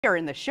Here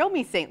in the Show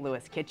Me St.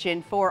 Louis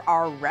kitchen for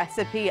our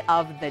recipe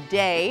of the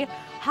day,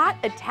 hot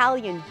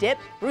Italian dip.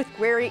 Ruth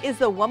Guerri is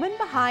the woman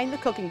behind the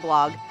cooking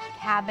blog,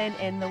 Cabin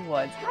in the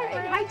Woods.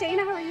 Hi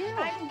Dana, how are you?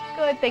 I'm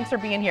good, thanks for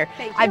being here.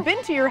 Thank you. I've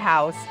been to your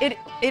house. It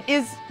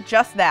is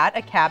just that,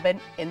 a cabin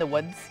in the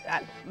woods.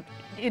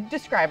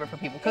 Describe it for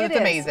people, because it's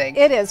amazing.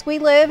 It is. We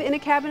live in a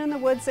cabin in the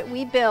woods that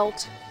we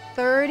built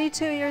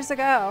 32 years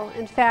ago.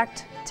 In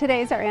fact,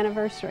 today's our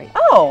anniversary.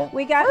 Oh,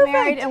 we got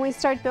married and we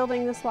started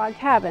building this log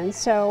cabin.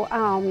 So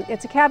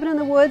it's a cabin in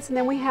the woods, and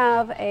then we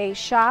have a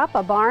shop,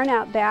 a barn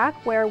out back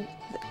where,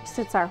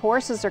 since our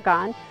horses are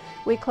gone,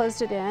 we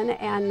closed it in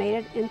and made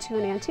it into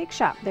an antique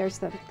shop. There's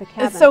the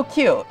cabin. It's so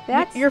cute.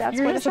 You're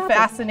just a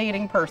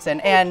fascinating person.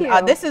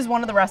 And this is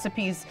one of the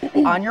recipes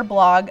on your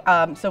blog.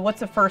 So what's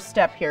the first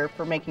step here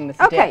for making this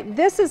dip? Okay,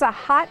 this is a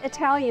hot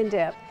Italian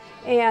dip.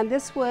 And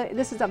this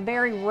is a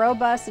very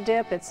robust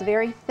dip. It's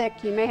very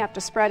thick. You may have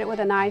to spread it with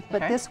a knife,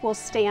 but this will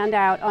stand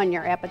out on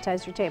your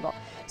appetizer table.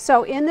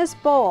 So in this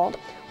bowl,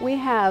 we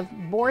have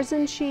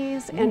Boursin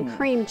cheese and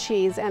cream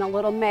cheese and a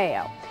little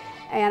mayo.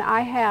 And I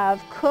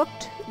have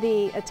cooked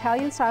the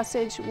Italian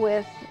sausage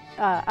with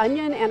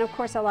onion and, of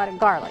course, a lot of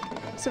garlic.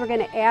 So we're going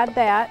to add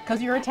that.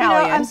 Because you're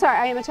Italian. No, I'm sorry,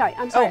 I am Italian.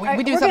 I'm sorry. Oh,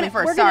 we do something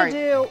first. Sorry.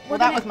 Well,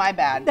 that was my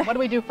bad. What do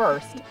we do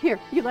first? Here,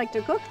 you like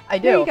to cook? I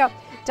do. There you go.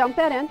 Dump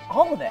that in.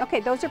 All of it. Okay,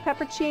 those are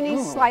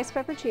pepperoncinis, sliced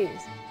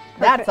pepperoncinis.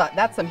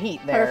 That's some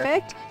heat there.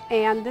 Perfect.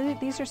 And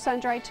these are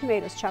sun-dried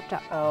tomatoes chopped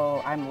up.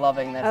 Oh, I'm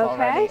loving this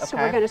already. Okay, so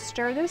we're going to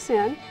stir this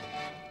in.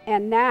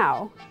 And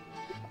now,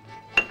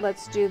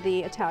 let's do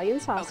the Italian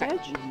sausage.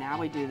 Okay, now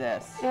we do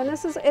this. And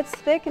it's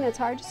thick and it's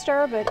hard to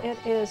stir, but it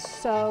is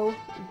so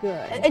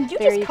good. And you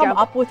just come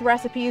up with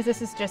recipes?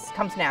 This just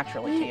comes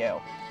naturally to you?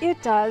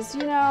 It does.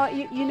 You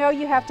know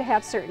you have to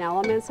have certain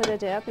elements in a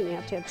dip, and you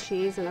have to have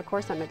cheese, and of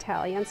course I'm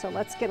Italian, so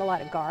let's get a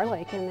lot of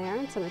garlic in there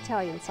and some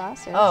Italian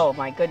sausage. Oh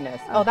my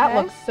goodness. Oh, that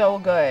looks so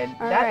good.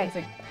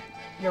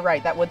 You're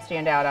right, that would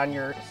stand out on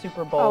your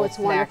Super Bowl Oh, it's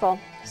wonderful.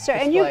 So,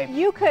 and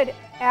you could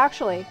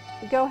actually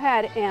go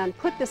ahead and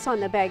put this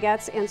on the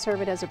baguettes and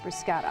serve it as a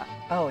bruschetta.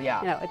 Oh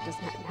yeah. It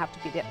doesn't have to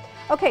be dipped.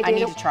 Okay, Dana, I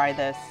need to try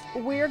this.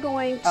 We're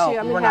going to,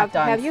 I'm going to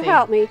have you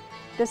help me.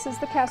 This is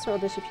the casserole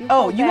dish. If you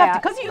have to,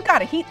 because you got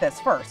to heat this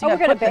first. We're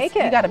going to bake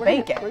it. You got to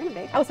bake it. We're going to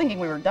bake it. I was thinking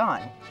we were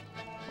done.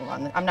 Hold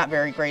on, I'm not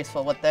very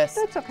graceful with this.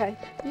 That's okay.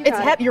 It's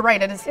heavy. You're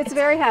right. It is. It's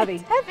very heavy.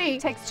 It's heavy.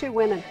 It takes 2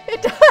 women.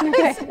 It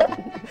does.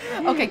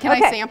 Okay, can I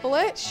sample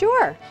it?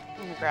 Sure.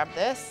 I'm gonna grab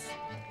this.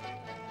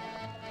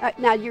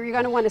 Now you're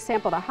going to want to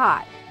sample the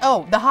hot.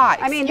 Oh, the hot.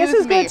 I mean, this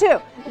is good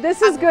too.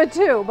 This is good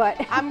too, but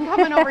I'm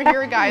coming over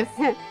here, guys.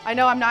 I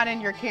know I'm not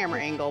in your camera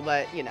angle,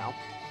 but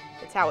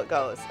it's how it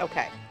goes.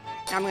 Okay.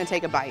 Now I'm going to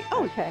take a bite.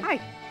 Oh, okay. Hi.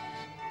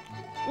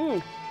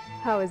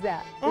 How is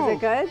that? Is it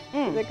good?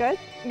 Is it good?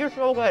 You're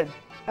so good.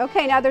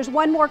 Okay, now there's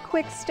one more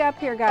quick step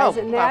here, guys,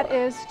 and that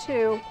is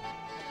to, of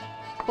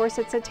course,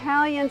 it's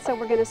Italian, so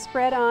we're going to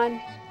spread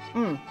on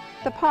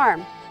the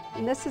parm.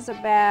 And this is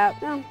about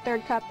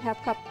 1/3 cup,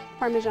 half cup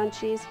Parmesan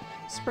cheese.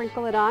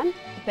 Sprinkle it on.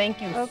 Thank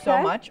you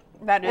so much.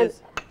 That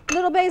is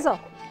little basil.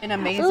 An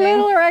amazing.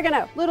 Little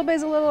oregano. Little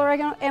basil, little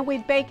oregano, and we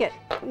bake it.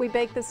 We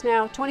bake this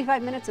now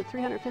 25 minutes at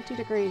 350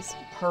 degrees.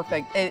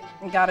 Perfect.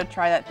 Got to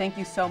try that. Thank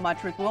you so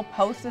much, Ruth. We'll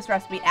post this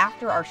recipe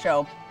after our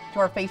show to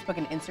our Facebook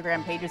and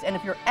Instagram pages. And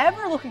if you're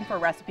ever looking for a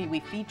recipe we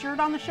featured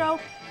on the show,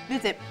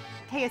 visit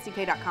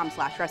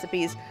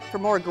ksck.com/recipes. For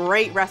more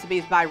great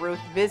recipes by Ruth,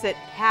 visit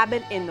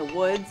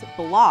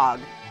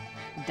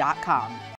cabininthewoodsblog.com.